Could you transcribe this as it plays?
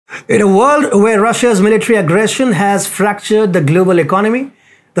In a world where Russia's military aggression has fractured the global economy,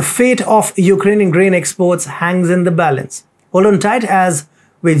 the fate of Ukrainian grain exports hangs in the balance. Hold on tight as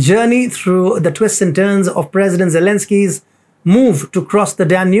we journey through the twists and turns of President Zelensky's move to cross the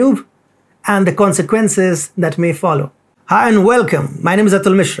Danube and the consequences that may follow. Hi and welcome. My name is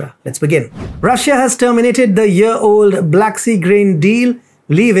Atul Mishra. Let's begin. Russia has terminated the year-old Black Sea grain deal,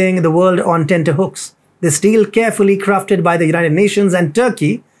 leaving the world on tenterhooks. This deal, carefully crafted by the United Nations and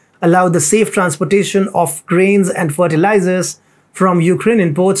Turkey, allowed the safe transportation of grains and fertilizers from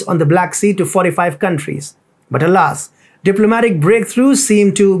Ukrainian ports on the Black Sea to 45 countries. But alas, diplomatic breakthroughs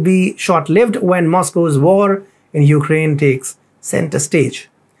seem to be short-lived when Moscow's war in Ukraine takes center stage.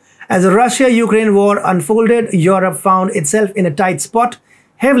 As the Russia-Ukraine war unfolded, Europe found itself in a tight spot,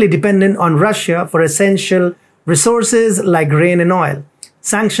 heavily dependent on Russia for essential resources like grain and oil.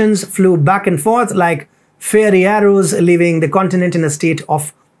 Sanctions flew back and forth like fiery arrows, leaving the continent in a state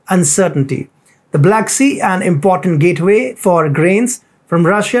of uncertainty. The Black Sea, an important gateway for grains from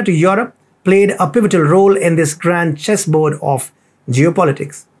Russia to Europe, played a pivotal role in this grand chessboard of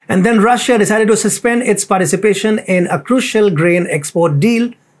geopolitics. And then Russia decided to suspend its participation in a crucial grain export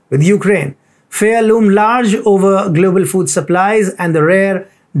deal with Ukraine. Fear loomed large over global food supplies, and the rare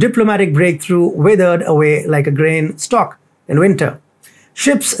diplomatic breakthrough withered away like a grain stalk in winter.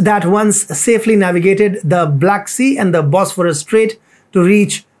 Ships that once safely navigated the Black Sea and the Bosphorus Strait to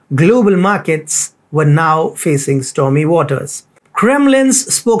reach global markets were now facing stormy waters. Kremlin's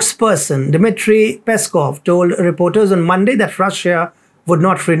spokesperson Dmitry Peskov told reporters on Monday that Russia would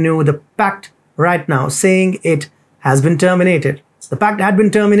not renew the pact right now, saying it has been terminated. The pact had been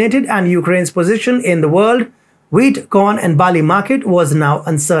terminated, and Ukraine's position in the world wheat, corn and barley market was now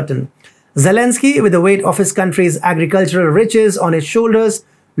uncertain. Zelensky, with the weight of his country's agricultural riches on his shoulders,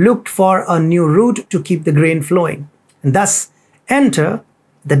 looked for a new route to keep the grain flowing, and thus enter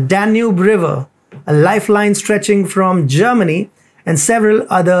the Danube River, a lifeline stretching from Germany and several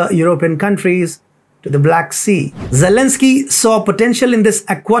other European countries to the Black Sea. Zelensky saw potential in this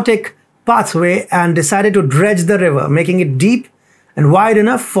aquatic pathway and decided to dredge the river, making it deep and wide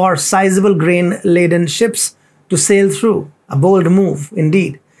enough for sizable grain-laden ships to sail through. A bold move,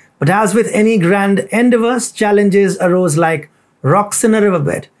 indeed. But as with any grand endeavors, challenges arose like rocks in a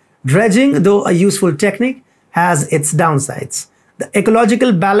riverbed. Dredging, though a useful technique, has its downsides. The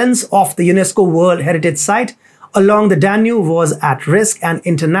ecological balance of the UNESCO World Heritage Site along the Danube was at risk, and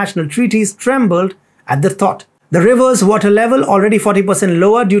international treaties trembled at the thought. The river's water level, already 40%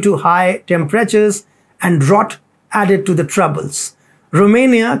 lower due to high temperatures and drought, added to the troubles.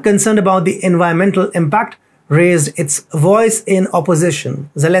 Romania, concerned about the environmental impact, raised its voice in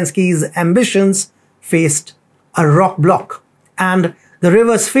opposition. Zelensky's ambitions faced a roadblock, and the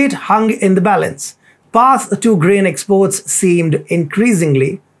river's fate hung in the balance. Path to grain exports seemed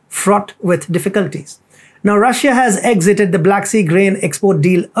increasingly fraught with difficulties. Now, Russia has exited the Black Sea grain export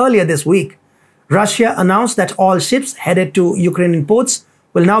deal earlier this week. Russia announced that all ships headed to Ukrainian ports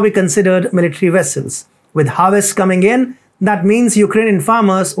will now be considered military vessels. With harvests coming in, that means Ukrainian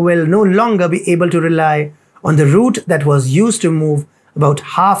farmers will no longer be able to rely on the route that was used to move about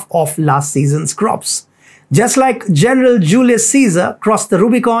half of last season's crops. Just like General Julius Caesar crossed the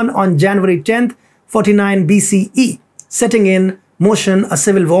Rubicon on January 10th, 49 BCE, setting in motion a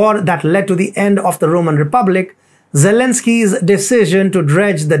civil war that led to the end of the Roman Republic, Zelensky's decision to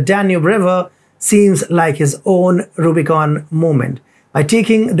dredge the Danube River seems like his own Rubicon moment. By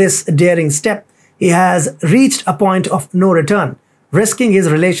taking this daring step, he has reached a point of no return, risking his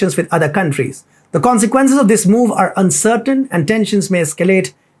relations with other countries. The consequences of this move are uncertain, and tensions may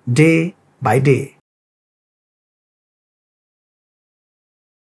escalate day by day.